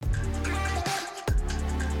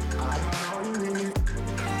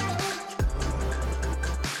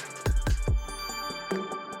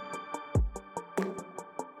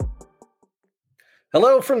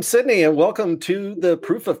Hello from Sydney, and welcome to the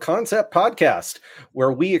Proof of Concept podcast,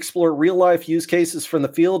 where we explore real-life use cases from the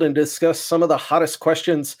field and discuss some of the hottest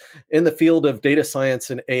questions in the field of data science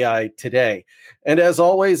and AI today. And as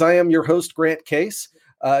always, I am your host, Grant Case,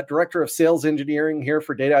 Director of Sales Engineering here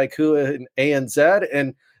for Dataiku and ANZ.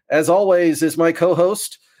 And as always, is my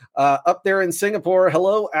co-host up there in Singapore.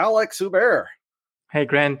 Hello, Alex Hubert. Hey,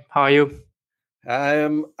 Grant. How are you?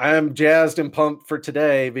 I'm jazzed and pumped for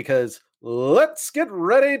today because let's get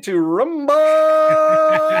ready to rumble.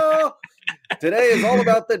 Today is all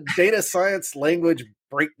about the data science language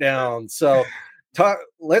breakdown. So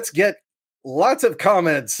let's get lots of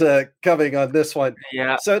comments coming on this one.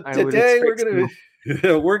 Yeah. So today we're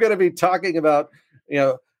going to be talking about,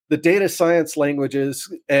 the data science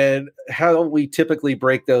languages and how we typically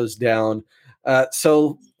break those down.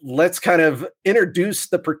 So let's kind of introduce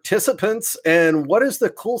the participants and what is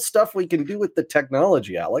the cool stuff we can do with the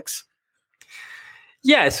technology, Alex?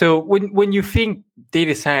 Yeah, so when you think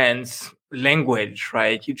data science language,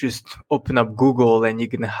 right, you just open up Google and you're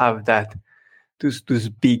going to have those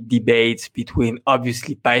big debates between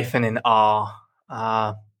obviously Python and R.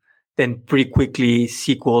 Then pretty quickly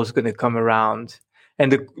SQL is going to come around.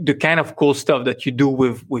 And the kind of cool stuff that you do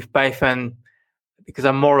with Python, because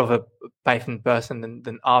I'm more of a Python person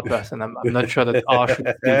than R person. I'm not sure that R should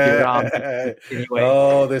still be around anyway.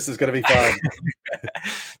 Oh, this is going to be fun.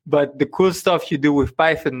 But the cool stuff you do with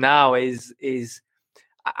Python now is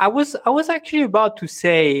I was actually about to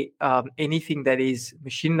say anything that is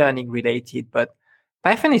machine learning related, but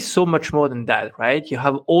Python is so much more than that, right? You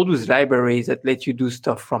have all those libraries that let you do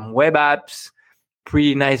stuff from web apps,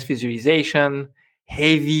 pretty nice visualization,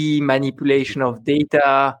 heavy manipulation of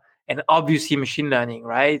data, and obviously machine learning,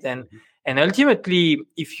 right? And ultimately,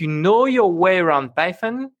 if you know your way around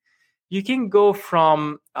Python, you can go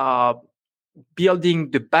from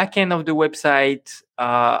building the backend of the website,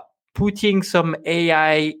 putting some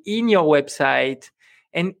AI in your website,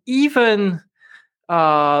 and even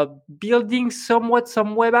building some web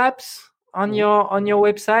apps on your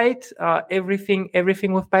website.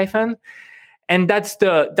 Everything with Python. And that's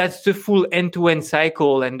the full end-to-end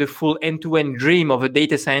cycle and the full end-to-end dream of a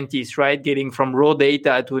data scientist, right? Getting from raw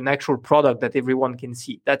data to an actual product that everyone can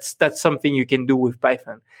see. That's something you can do with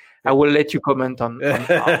Python. I will let you comment on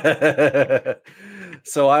R.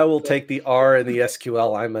 So I will take the R and the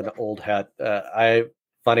SQL. I'm an old hat. I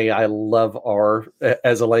love R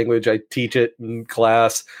as a language. I teach it in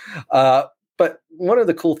class. But one of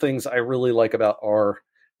the cool things I really like about R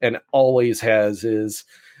and always has is,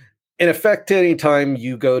 in effect, anytime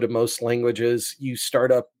you go to most languages, you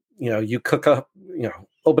start up, you cook up,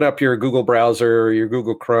 open up your Google browser or your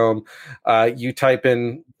Google Chrome, you type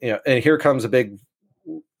in, and here comes a big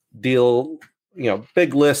deal,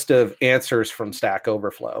 big list of answers from Stack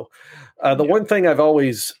Overflow. The one thing I've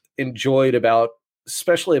always enjoyed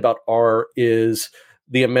especially about R, is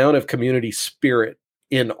the amount of community spirit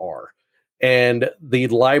in R. And the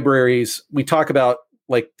libraries, we talk about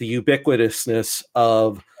like the ubiquitousness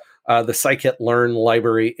of the scikit-learn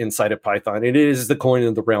library inside of Python. It is the coin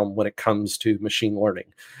of the realm when it comes to machine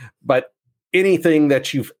learning. But anything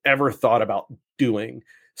that you've ever thought about doing,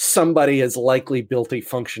 somebody has likely built a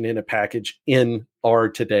function in a package in R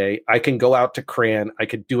today. I can go out to CRAN, I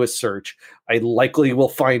could do a search, I likely will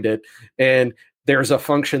find it, and there's a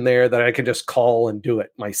function there that I can just call and do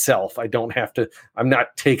it myself. I'm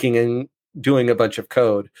not taking and doing a bunch of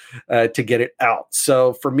code to get it out.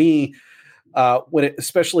 So for me,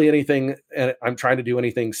 especially anything, and I'm trying to do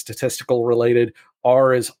anything statistical related,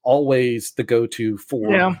 R is always the go-to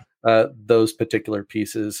for those particular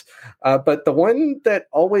pieces. But the one that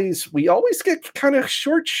we always get kind of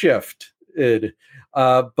short shifted,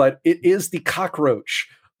 but it is the cockroach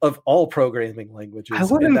of all programming languages. I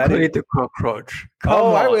wouldn't call it a cockroach.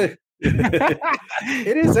 I would.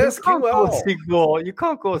 It is SQL. You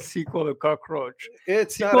can't call SQL a cockroach.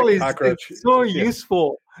 It's SQL not a cockroach. It's so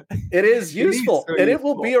useful. It is useful, and it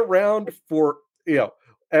will be around for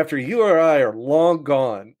after you or I are long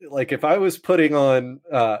gone. Like if I was putting on,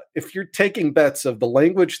 if you're taking bets of the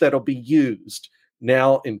language that'll be used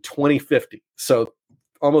now in 2050, so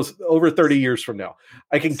almost over 30 years from now,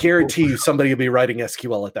 I can guarantee you somebody will be writing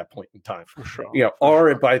SQL at that point in time. For sure. R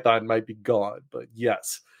and Python might be gone, but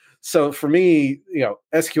yes. So for me,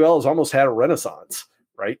 SQL has almost had a renaissance,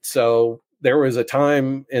 right? So there was a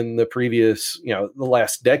time in the previous, the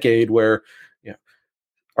last decade where,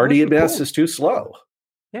 RDBMS is too slow.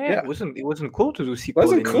 Yeah, it wasn't cool to do SQL. It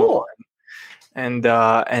wasn't anymore. Cool.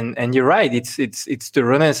 And you're right. It's the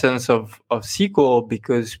renaissance of SQL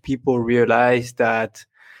because people realize that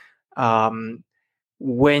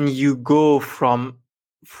when you go from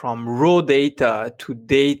raw data to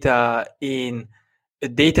data in a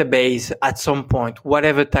database at some point,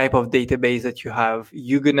 whatever type of database that you have,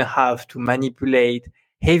 you're going to have to manipulate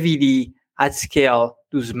heavily at scale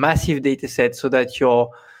those massive data sets so that your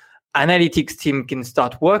analytics team can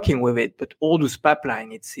start working with it. But all those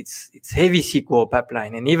pipeline, it's heavy SQL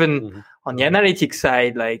pipeline. And even on the analytics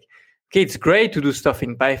side, like, okay, it's great to do stuff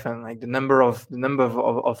in Python. Like the number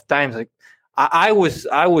of times, like I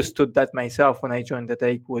was taught that myself when I joined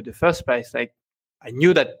Dataiku in the first place. Like I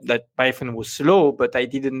knew that Python was slow, but I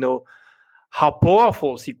didn't know how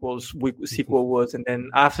powerful SQL was. And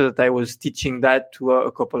then after that, I was teaching that to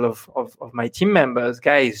a couple of my team members.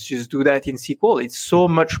 Guys, just do that in SQL. It's so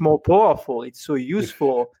much more powerful. It's so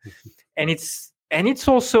useful, and it's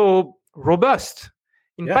also robust.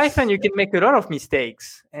 In Python, you can make a lot of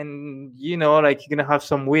mistakes, and like you're gonna have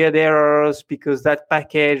some weird errors because that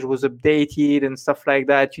package was updated and stuff like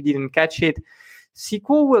that. You didn't catch it.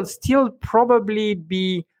 SQL will still probably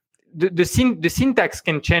be the syntax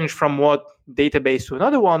can change from one database to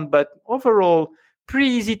another one, but overall, pretty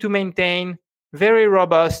easy to maintain, very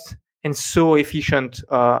robust, and so efficient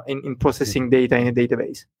in processing data in a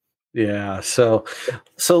database. Yeah. So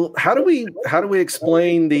how do we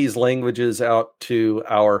explain these languages out to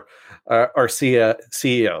our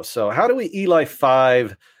CEO? So how do we Eli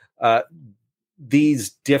 5 these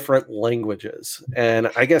different languages? And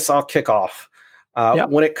I guess I'll kick off.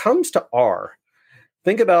 When it comes to R,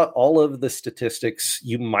 think about all of the statistics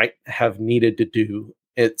you might have needed to do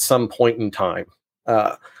at some point in time.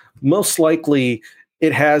 Most likely,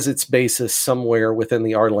 it has its basis somewhere within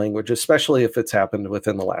the R language, especially if it's happened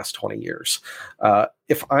within the last 20 years.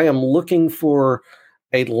 If I am looking for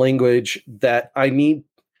a language that I need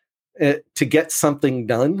to get something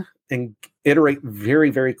done and iterate very,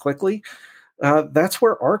 very quickly, that's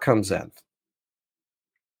where R comes in.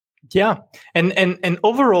 Yeah, and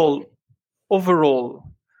overall, whether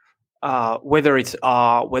it's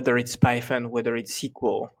R, whether it's Python, whether it's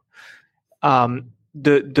SQL,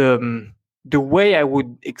 the way I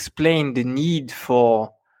would explain the need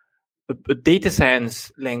for a data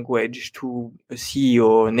science language to a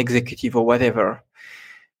CEO, an executive, or whatever,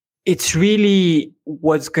 it's really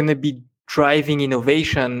what's going to be driving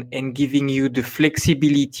innovation and giving you the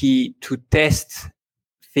flexibility to test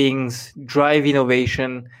things, drive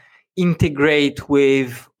innovation, integrate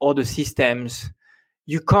with other systems.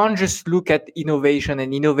 You can't just look at innovation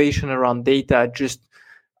and innovation around data just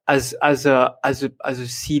as a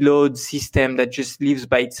siloed system that just lives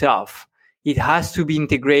by itself. It has to be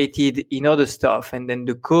integrated in other stuff, and then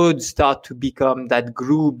the code start to become that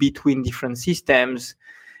glue between different systems.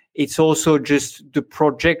 It's also just the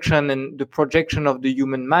projection of the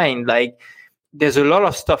human mind. Like there's a lot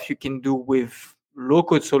of stuff you can do with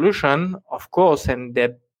low-code solution, of course, and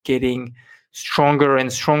they're getting stronger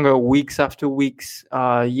and stronger weeks after weeks,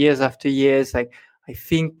 years after years. Like I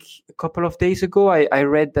think a couple of days ago, I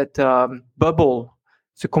read that Bubble,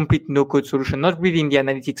 it's a complete no-code solution, not really in the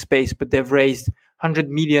analytics space, but they've raised 100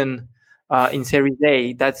 million in Series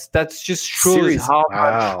A. That just shows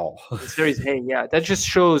much Series A. Yeah, that just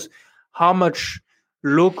shows how much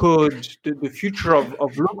low-code, the future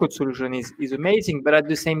of low-code solution is amazing. But at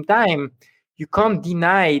the same time, you can't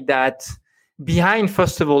deny that behind,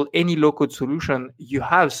 first of all, any low-code solution, you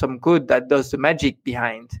have some code that does the magic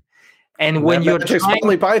behind. And when you're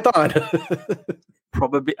only Python,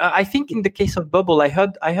 probably, I think in the case of Bubble, I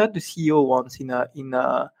heard the CEO once in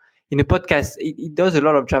a podcast. It does a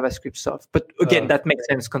lot of JavaScript stuff, but again, that makes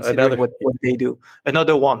sense considering what they do.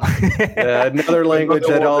 Another one, another language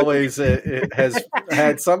that always it has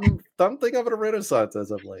had something of a renaissance as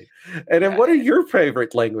of late. And then, what are your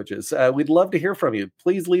favorite languages? We'd love to hear from you.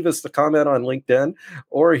 Please leave us a comment on LinkedIn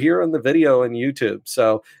or here on the video on YouTube.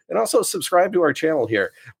 So, and also subscribe to our channel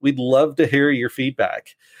here. We'd love to hear your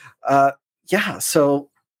feedback. So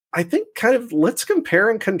I think kind of let's compare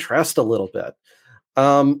and contrast a little bit.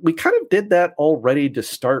 We kind of did that already to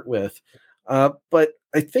start with, but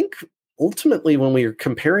I think ultimately when we are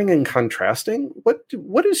comparing and contrasting,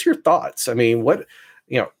 what is your thoughts? I mean,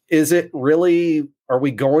 is it really, are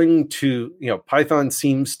we going to, Python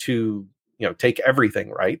seems to, take everything,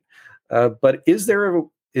 right? But is there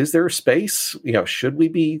a space, should we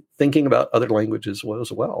be thinking about other languages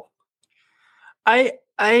as well?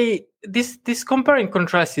 This compare and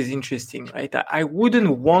contrast is interesting, right? I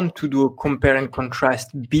wouldn't want to do a compare and contrast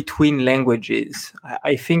between languages.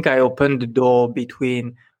 I think I opened the door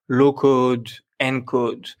between low code and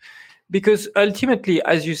code, because ultimately,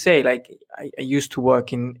 as you say, like I used to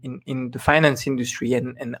work in the finance industry,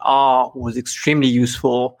 and R was extremely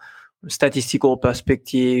useful. Statistical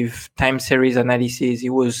perspective, time series analysis, it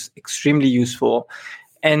was extremely useful.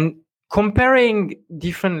 And comparing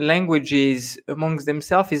different languages amongst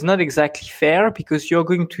themselves is not exactly fair, because you're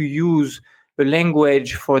going to use a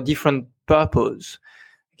language for a different purpose.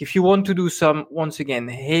 If you want to do some, once again,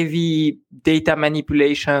 heavy data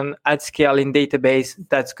manipulation at scale in database,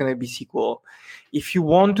 that's going to be SQL. If you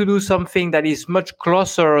want to do something that is much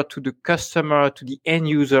closer to the customer, to the end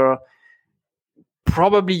user,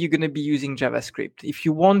 probably you're going to be using JavaScript. If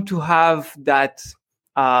you want to have that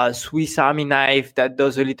Swiss Army knife that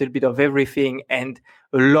does a little bit of everything and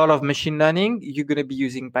a lot of machine learning, you're going to be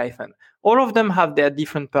using Python. All of them have their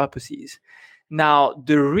different purposes. Now,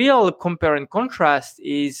 the real compare and contrast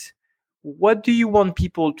is, what do you want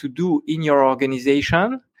people to do in your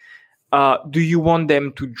organization? Do you want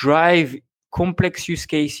them to drive complex use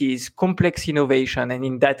cases, complex innovation? And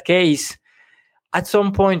in that case, at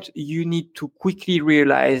some point, you need to quickly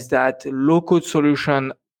realize that low-code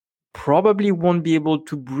solution probably won't be able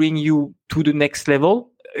to bring you to the next level.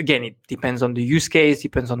 Again, it depends on the use case,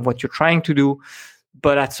 depends on what you're trying to do.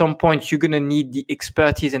 But at some point, you're going to need the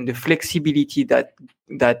expertise and the flexibility that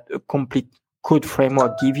a complete code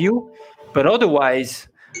framework give you. But otherwise,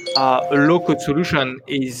 a low-code solution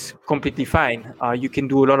is completely fine. You can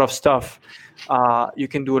do a lot of stuff. You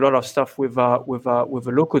can do a lot of stuff with a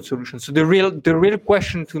low-code solution. So the real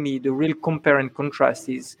question to me, the real compare and contrast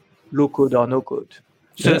is low-code or no-code.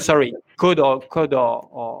 So, sorry, code or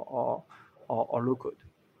low-code.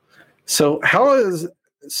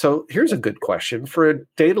 So here's a good question. For a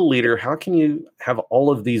data leader, how can you have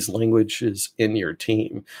all of these languages in your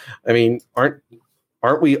team? I mean, aren't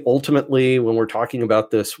we ultimately, when we're talking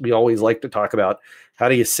about this, we always like to talk about how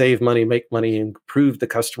do you save money, make money, improve the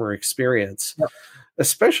customer experience,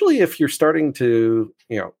 especially if you're starting to,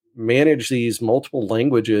 manage these multiple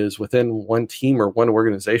languages within one team or one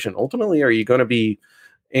organization. Ultimately, are you going to be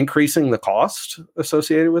increasing the cost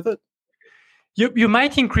associated with it? You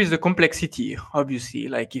might increase the complexity, obviously.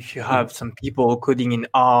 Like if you have some people coding in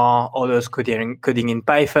R, others coding in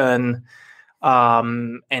Python,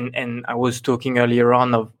 and I was talking earlier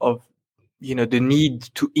on of the need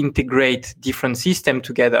to integrate different systems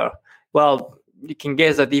together. Well, you can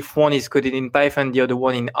guess that if one is coded in Python, the other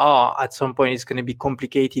one in R, at some point it's going to be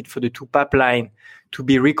complicated for the two pipeline to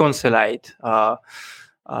be reconciled.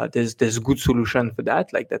 There's good solution for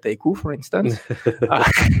that, like Dataiku, for instance.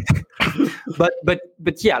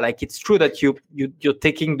 But yeah, like it's true that you're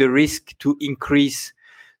taking the risk to increase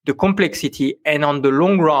the complexity, and on the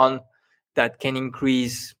long run, that can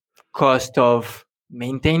increase cost of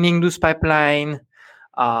maintaining those pipeline,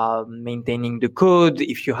 maintaining the code.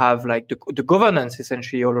 If you have like the governance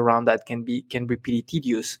essentially all around that can be pretty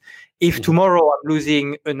tedious. If tomorrow I'm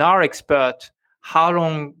losing an R expert, how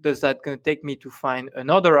long does that going to take me to find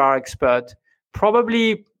another R expert?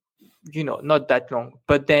 Probably, not that long.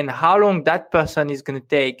 But then how long that person is going to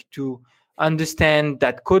take to understand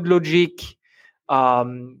that code logic,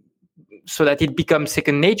 so that it becomes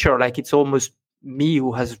second nature, like it's almost me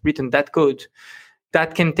who has written that code,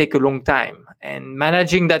 that can take a long time. And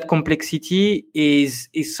managing that complexity is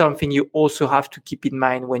something you also have to keep in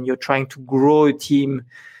mind when you're trying to grow a team,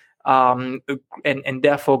 and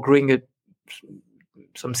therefore growing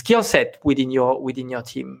some skill set within your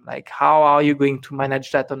team. Like how are you going to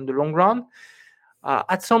manage that on the long run?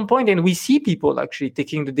 At some point, and we see people actually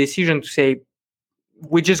taking the decision to say,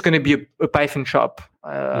 we're just going to be a Python shop,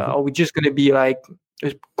 or we're just going to be like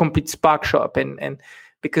a complete Spark shop, and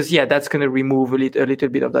because that's going to remove a little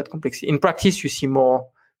bit of that complexity. In practice, you see more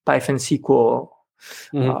Python SQL,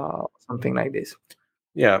 something like this.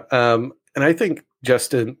 Yeah, and I think,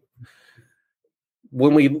 Justin,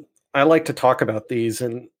 I like to talk about these,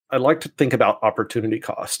 and I like to think about opportunity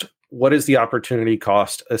cost. What is the opportunity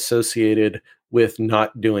cost associated with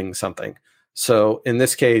not doing something? So in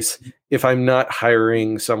this case, if I'm not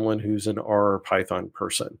hiring someone who's an R or Python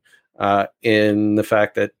person, in the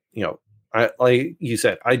fact that, like you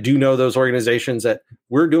said, I do know those organizations that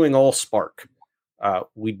we're doing all Spark.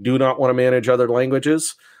 We do not want to manage other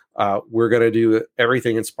languages. We're going to do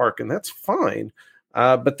everything in Spark, and that's fine.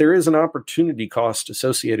 But there is an opportunity cost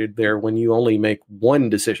associated there when you only make one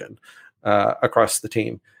decision across the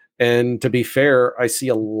team. And to be fair, I see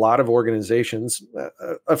a lot of organizations,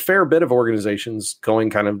 a fair bit of organizations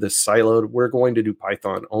going kind of this siloed, we're going to do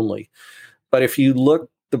Python only. But if you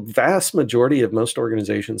look, the vast majority of most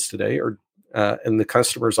organizations today are, and the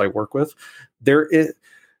customers I work with,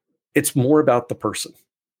 it's more about the person,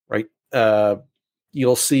 right?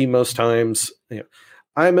 You'll see most times,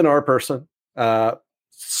 I'm an R person,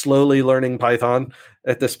 slowly learning Python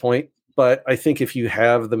at this point. But I think if you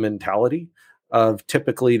have the mentality of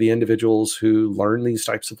typically the individuals who learn these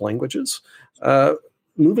types of languages,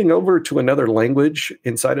 moving over to another language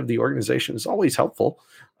inside of the organization is always helpful.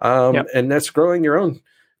 And that's growing your own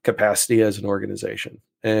capacity as an organization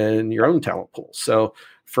and your own talent pool. So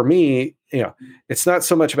for me, it's not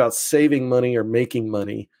so much about saving money or making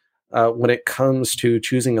money when it comes to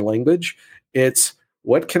choosing a language. It's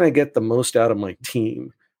what can I get the most out of my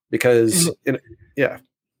team? Because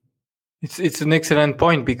it's an excellent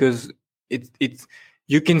point, because it's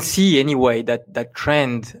you can see anyway that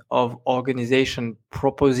trend of organization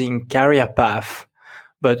proposing career path,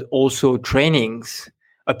 but also trainings,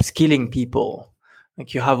 upskilling people.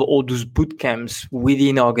 Like you have all those boot camps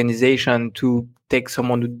within organization to take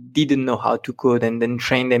someone who didn't know how to code and then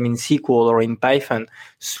train them in SQL or in Python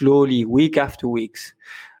slowly, week after weeks.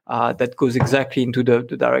 That goes exactly into the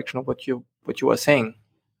direction of what you were saying.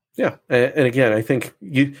 Yeah, and again, I think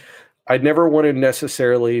I'd never want to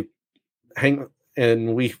necessarily hang.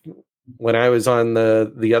 And when I was on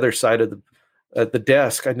the other side of the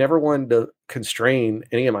desk, I never wanted to constrain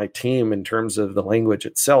any of my team in terms of the language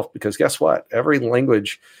itself, because guess what? Every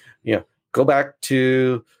language, go back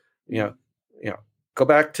to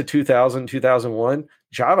 2000, 2001,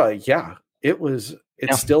 Java. Yeah,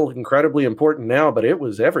 it's still incredibly important now, but it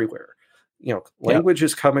was everywhere.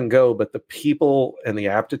 Languages come and go, but the people and the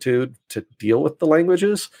aptitude to deal with the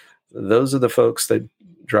languages, those are the folks that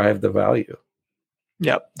drive the value.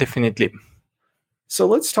 Yeah, definitely. So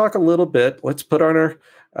let's talk a little bit. Let's put on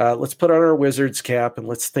our wizard's cap and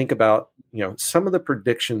let's think about some of the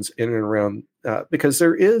predictions in and around because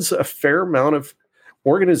there is a fair amount of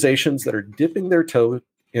organizations that are dipping their toe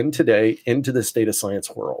in today into this data science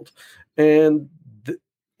world, and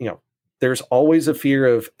there's always a fear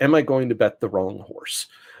of, am I going to bet the wrong horse?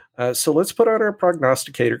 So let's put on our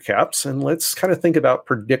prognosticator caps and let's kind of think about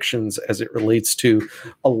predictions as it relates to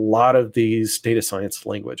a lot of these data science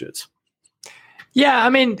languages. Yeah,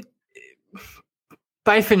 I mean,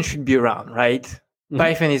 Python should be around, right? Mm-hmm.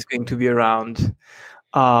 Python is going to be around,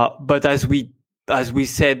 but as we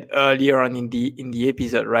said earlier on in the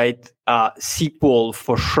episode, right? SQL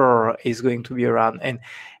for sure is going to be around, and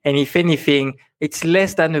if anything, it's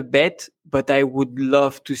less than a bet. But I would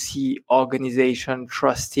love to see organization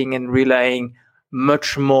trusting and relying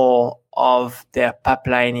much more of their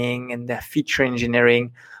pipelining and their feature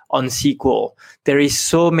engineering on SQL. There is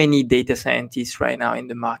so many data scientists right now in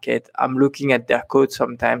the market. I'm looking at their code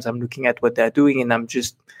sometimes. I'm looking at what they're doing, and I'm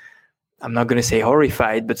not going to say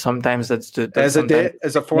horrified, but sometimes that's as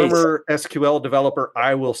a former SQL developer,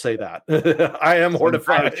 I will say that I am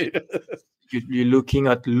horrified. You're looking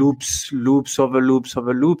at loops over loops,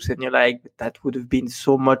 and you're like, that would have been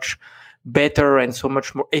so much better and so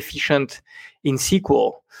much more efficient in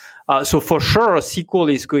SQL. So for sure,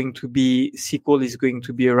 SQL is going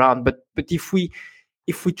to be around. But if we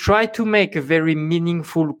try to make a very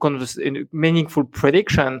meaningful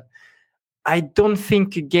prediction, I don't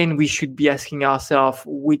think, again, we should be asking ourselves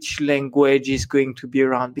which language is going to be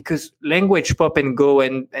around, because language pop and go,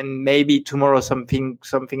 and maybe tomorrow something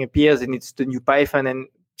appears and it's the new Python and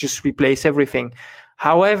just replace everything.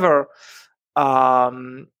 However,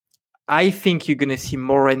 I think you're going to see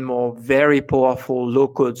more and more very powerful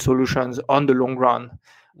low-code solutions on the long run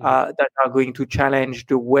that are going to challenge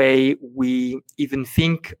the way we even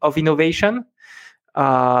think of innovation.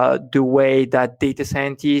 The way that data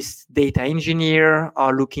scientists, data engineer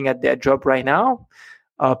are looking at their job right now.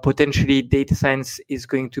 Potentially, data science is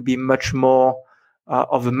going to be much more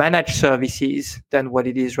of a managed services than what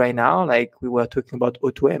it is right now. Like we were talking about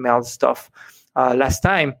AutoML stuff last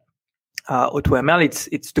time. AutoML,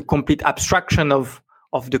 it's the complete abstraction of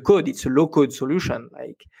the code. It's a low-code solution.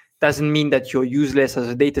 Like, doesn't mean that you're useless as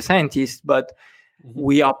a data scientist, but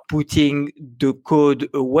we are putting the code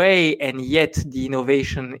away, and yet the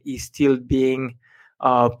innovation is still being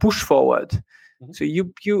pushed forward. Mm-hmm.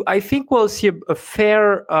 So I think we'll see a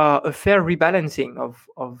fair rebalancing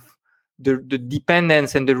of the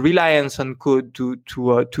dependence and the reliance on code to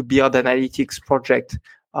build analytics project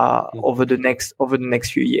over the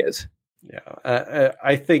next few years. Yeah,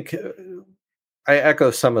 I think I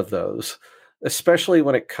echo some of those, especially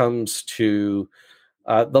when it comes to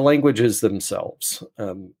the languages themselves.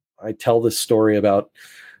 I tell this story about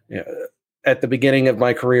at the beginning of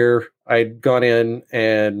my career, I'd gone in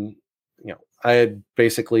and I had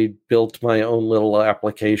basically built my own little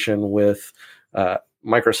application with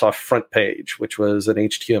Microsoft Front Page, which was an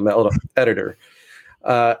HTML editor.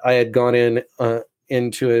 I had gone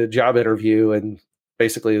into a job interview, and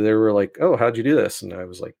basically they were like, "Oh, how'd you do this?" And I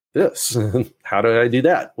was like, "This." How did I do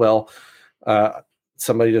that? Well,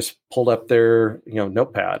 somebody just pulled up their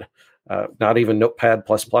Notepad, not even Notepad++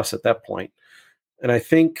 at that point. And I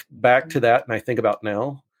think back to that, and I think about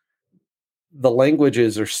now, the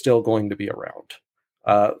languages are still going to be around.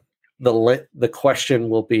 The question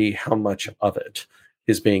will be how much of it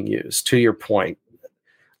is being used. To your point,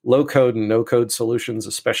 low code and no code solutions,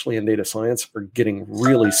 especially in data science, are getting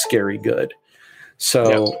really scary good.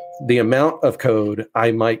 So the amount of code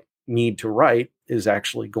I might need to write is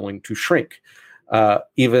actually going to shrink.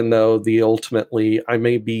 Even though ultimately I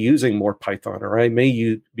may be using more Python or I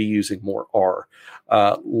may be using more R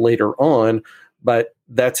later on, but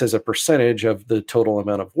that's as a percentage of the total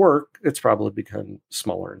amount of work, it's probably become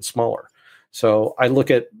smaller and smaller. So I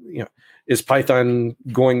look at, is Python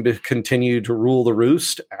going to continue to rule the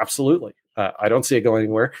roost? Absolutely. I don't see it going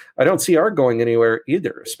anywhere. I don't see R going anywhere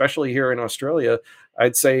either, especially here in Australia.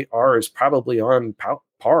 I'd say R is probably on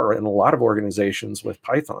par in a lot of organizations with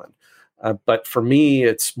Python. But for me,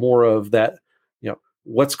 it's more of that,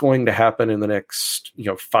 what's going to happen in the next,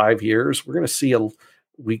 5 years. We're going to see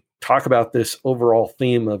we talk about this overall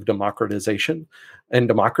theme of democratization, and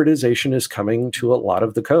democratization is coming to a lot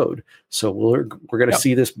of the code. So we're going to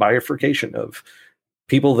see this bifurcation of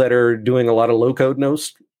people that are doing a lot of low code, no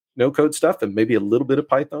code stuff, and maybe a little bit of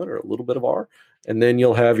Python or a little bit of R. And then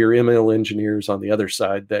you'll have your ML engineers on the other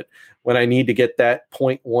side that when I need to get that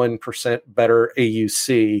 0.1% better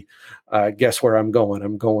AUC, guess where I'm going?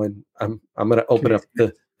 I'm going to open up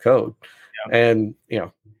the code. And,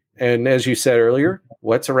 and as you said earlier,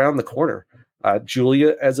 what's around the corner?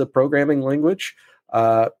 Julia as a programming language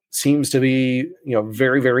seems to be,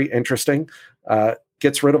 very, very interesting.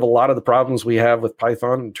 Gets rid of a lot of the problems we have with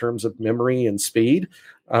Python in terms of memory and speed,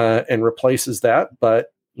 and replaces that.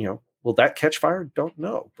 But, will that catch fire? Don't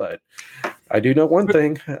know. But I do know one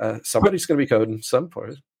thing. Somebody's going to be coding some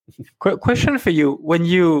part. Question for you. When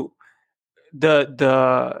the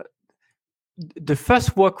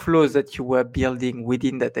first workflows that you were building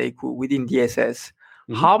within Dataiku, within DSS,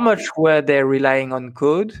 how much were they relying on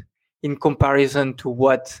code in comparison to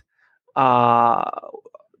what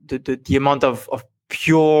the amount of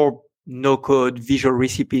pure no code visual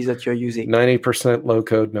recipes that you're using? 90% low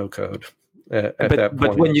code, no code at that point.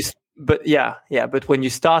 But when you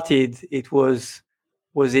started,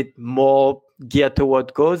 was it more geared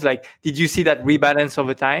toward codes? Like, did you see that rebalance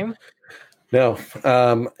over time? No.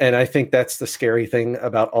 And I think that's the scary thing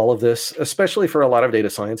about all of this, especially for a lot of data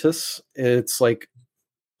scientists. It's like,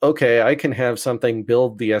 okay, I can have something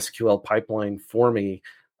build the SQL pipeline for me.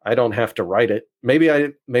 I don't have to write it. Maybe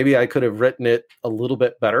I could have written it a little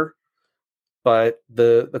bit better, but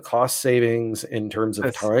the cost savings in terms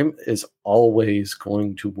of time is always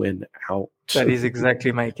going to win out. That is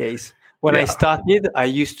exactly my case. When I started, I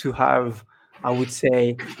used to have, I would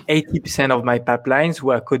say, 80% of my pipelines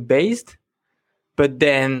were code-based. But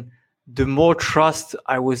then the more trust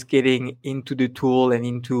I was getting into the tool and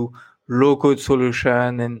into low-code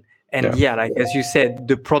solution, and like as you said,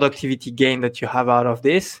 the productivity gain that you have out of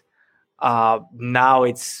this, now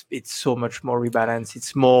it's so much more rebalanced.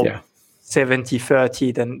 It's more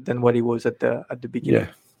 70-30 than what it was at the beginning.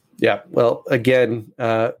 Yeah. Well, again,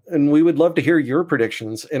 and we would love to hear your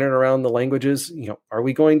predictions in and around the languages. Are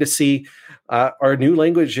we going to see our new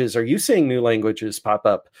languages? Are you seeing new languages pop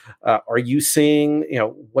up? Are you seeing,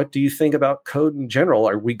 what do you think about code in general?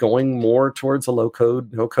 Are we going more towards a low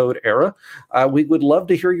code, no code era? We would love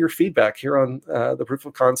to hear your feedback here on the Proof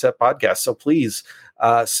of Concept podcast. So please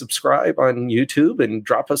subscribe on YouTube and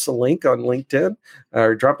drop us a link on LinkedIn,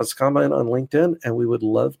 or drop us a comment on LinkedIn, and we would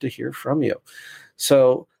love to hear from you.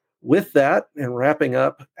 So with that and wrapping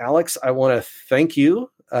up, Alex, I want to thank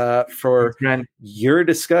you for your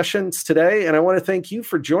discussions today. And I want to thank you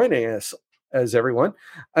for joining us, as everyone.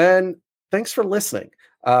 And thanks for listening.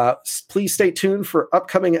 Please stay tuned for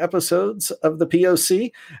upcoming episodes of the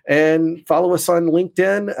POC and follow us on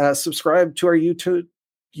LinkedIn. Subscribe to our YouTube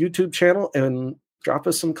channel and drop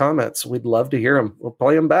us some comments. We'd love to hear them. We'll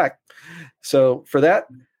play them back. So for that,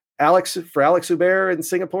 Alex Hubert in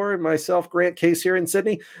Singapore and myself, Grant Case here in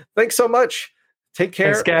Sydney. Thanks so much. Take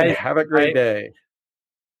care and have a great day.